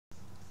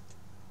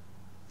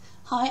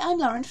Hi, I'm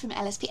Lauren from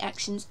LSP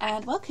Actions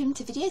and welcome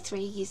to video 3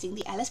 using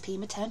the LSP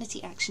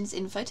Maternity Actions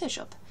in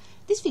Photoshop.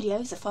 This video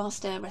is a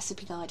faster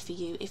recipe guide for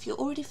you if you're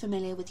already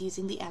familiar with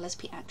using the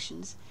LSP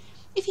Actions.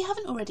 If you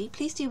haven't already,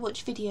 please do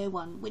watch video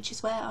 1, which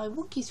is where I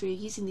walk you through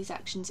using these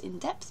actions in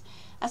depth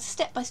as a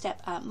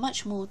step-by-step,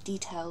 much more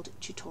detailed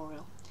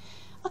tutorial.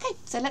 Okay,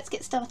 so let's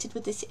get started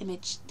with this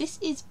image. This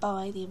is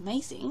by the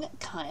amazing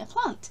Kaiya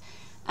Plant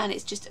and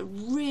it's just a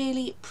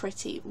really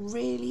pretty,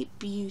 really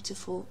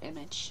beautiful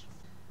image.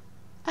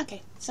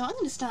 Okay, so I'm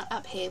going to start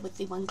up here with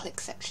the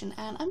one-click section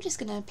and I'm just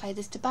going to play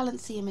this to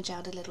balance the image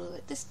out a little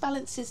bit. This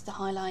balances the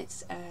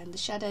highlights and the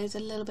shadows a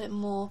little bit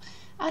more,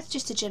 adds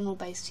just a general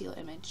base to your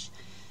image.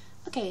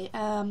 Okay,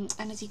 and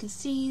as you can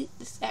see,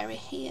 this area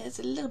here is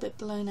a little bit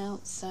blown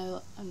out,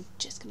 so I'm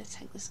just going to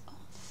take this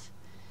off.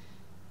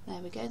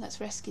 There we go, let's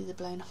rescue the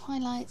blown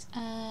highlights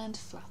and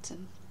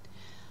flatten.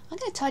 I'm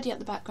going to tidy up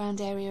the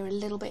background area a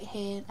little bit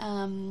here.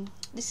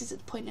 This is at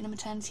the point in a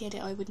maternity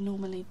edit I would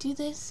normally do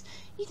this.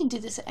 You can do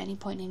this at any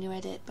point in your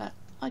edit, but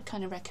I'd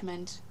kind of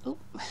recommend,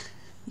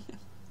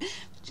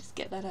 just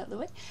get that out of the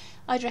way.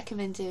 I'd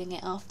recommend doing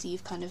it after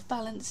you've kind of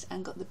balanced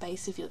and got the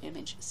base of your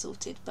image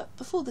sorted, but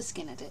before the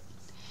skin edit.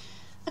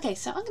 Okay,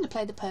 so I'm going to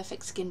play the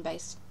perfect skin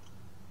base.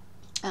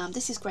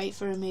 This is great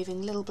for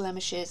removing little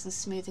blemishes and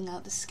smoothing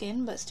out the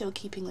skin, but still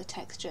keeping the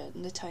texture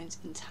and the tones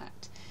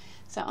intact.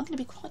 So I'm going to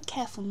be quite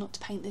careful not to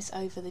paint this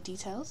over the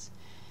details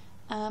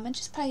and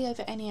just play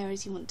over any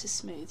areas you want to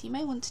smooth. You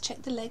may want to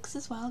check the legs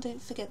as well,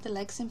 don't forget the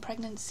legs in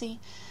pregnancy.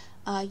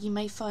 You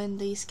may find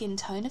the skin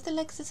tone of the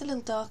legs is a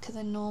little darker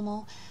than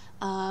normal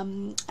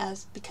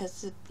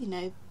because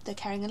they're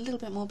carrying a little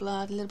bit more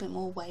blood, a little bit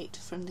more weight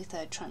from the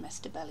 3rd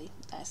trimester belly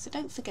there, so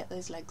don't forget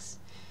those legs.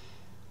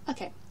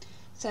 Okay,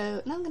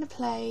 so now I'm going to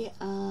play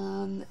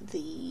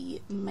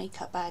the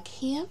makeup bag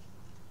here.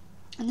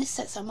 And this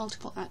sets up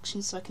multiple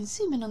actions so I can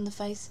zoom in on the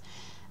face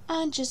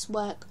and just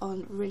work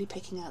on really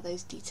picking out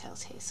those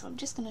details here. So I'm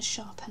just going to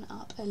sharpen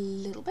up a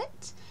little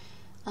bit.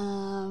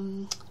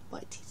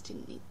 White teeth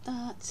didn't need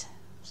that.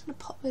 I'm just going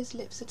to pop those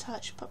lips a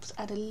touch, perhaps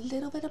add a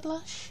little bit of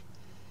blush.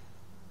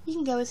 You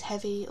can go as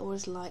heavy or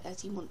as light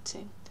as you want to.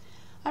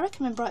 I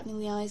recommend brightening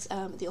the eyes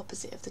the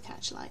opposite of the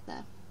catch light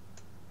there.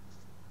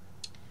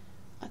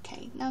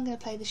 Okay, now I'm going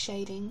to play the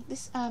shading.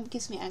 This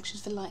gives me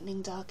actions for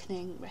lightening,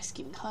 darkening,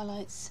 rescuing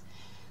highlights.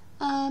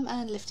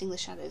 And lifting the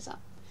shadows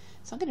up.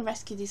 So I'm going to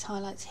rescue these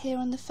highlights here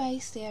on the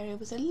face. The area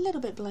was a little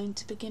bit blown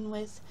to begin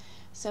with,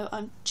 so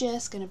I'm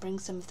just going to bring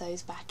some of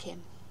those back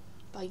in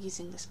by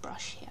using this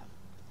brush here.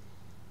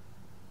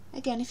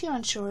 Again, if you're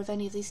unsure of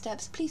any of these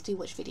steps, please do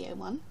watch video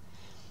 1.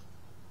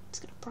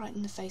 Just going to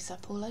brighten the face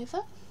up all over,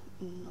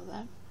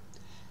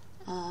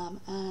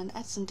 and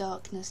add some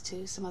darkness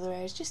to some other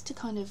areas just to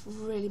kind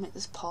of really make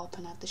this pop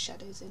and add the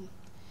shadows in.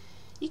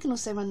 You can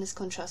also run this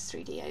contrast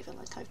 3D over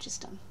like I've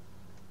just done.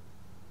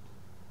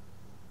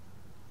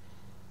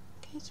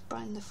 Just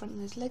brighten the front of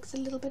those legs a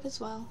little bit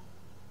as well.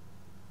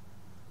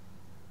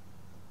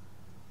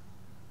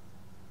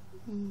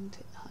 And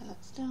take the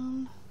highlights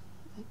down.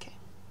 Okay.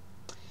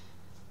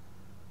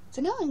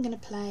 So now I'm going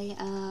to play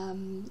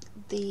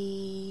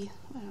the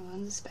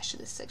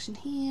specialist section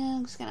here.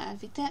 I'm just going to add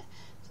vignette.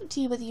 It's up to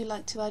you whether you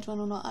like to add one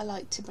or not. I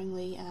like to bring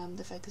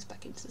the focus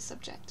back into the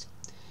subject.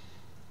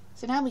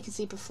 So now we can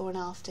see before and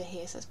after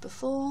here. So that's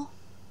before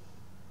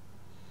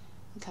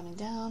and coming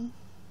down.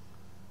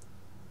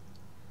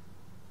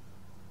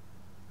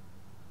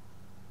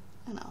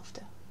 And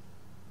after.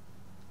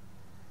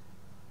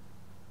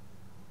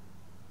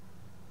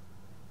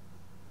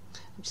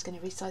 I'm just going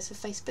to resize for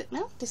Facebook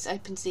now. This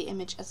opens the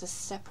image as a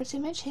separate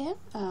image here,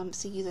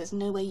 so there's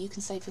no way you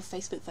can save your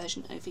Facebook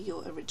version over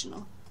your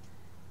original.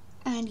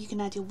 And you can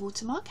add your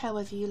watermark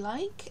however you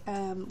like,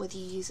 whether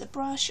you use a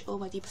brush or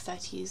whether you prefer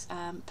to use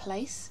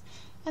place.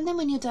 And then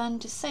when you're done,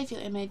 just save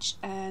your image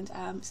and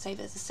save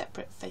it as a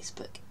separate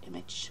Facebook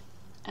image.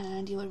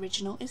 And your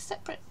original is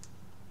separate.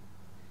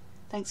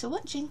 Thanks for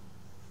watching.